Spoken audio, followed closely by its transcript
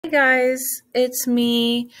guys, it's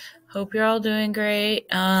me. Hope you're all doing great.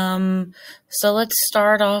 So let's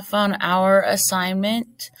start off on our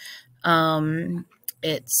assignment.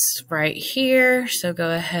 It's right here. So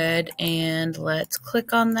go ahead and let's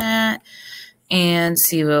click on that and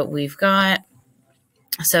see what we've got.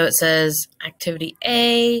 So it says activity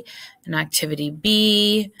A and activity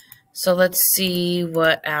B. So let's see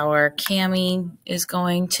what our Cami is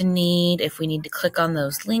going to need, if we need to click on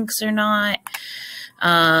those links or not.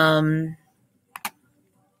 And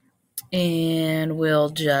we'll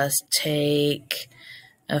just take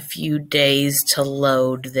a few days to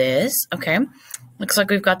load this. Okay, looks like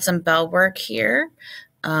we've got some bell work here.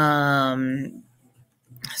 So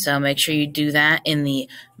make sure you do that in the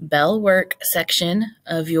bell work section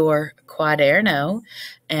of your Quaderno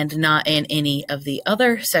and not in any of the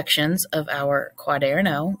other sections of our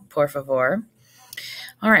Quaderno, por favor.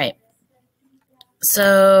 All right.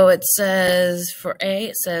 So it says for A,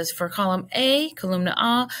 it says for column A, columna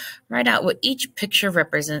A, write out what each picture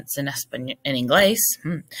represents in English,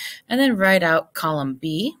 and then write out column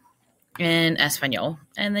B in Espanol,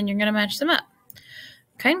 and then you're going to match them up.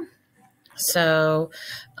 Okay. So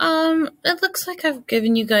it looks like I've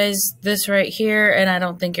given you guys this right here, and I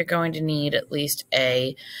don't think you're going to need at least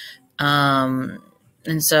A. And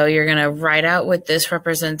so you're going to write out what this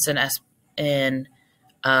represents in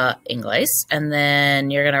English, and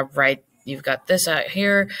then you're going to write, you've got this out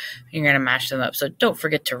here, you're going to match them up. So don't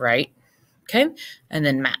forget to write, okay? And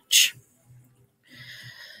then match.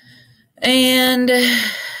 And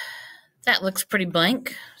that looks pretty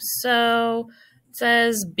blank. So it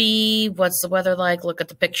says B, what's the weather like? Look at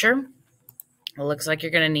the picture. It looks like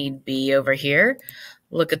you're going to need B over here.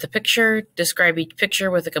 Look at the picture, describe each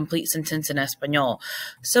picture with a complete sentence in Espanol.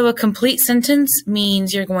 So a complete sentence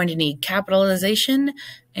means you're going to need capitalization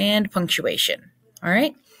and punctuation. All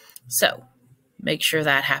right? So make sure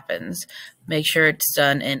that happens. Make sure it's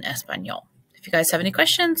done in Espanol. If you guys have any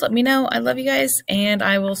questions, let me know. I love you guys, and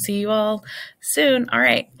I will see you all soon. All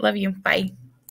right. Love you. Bye.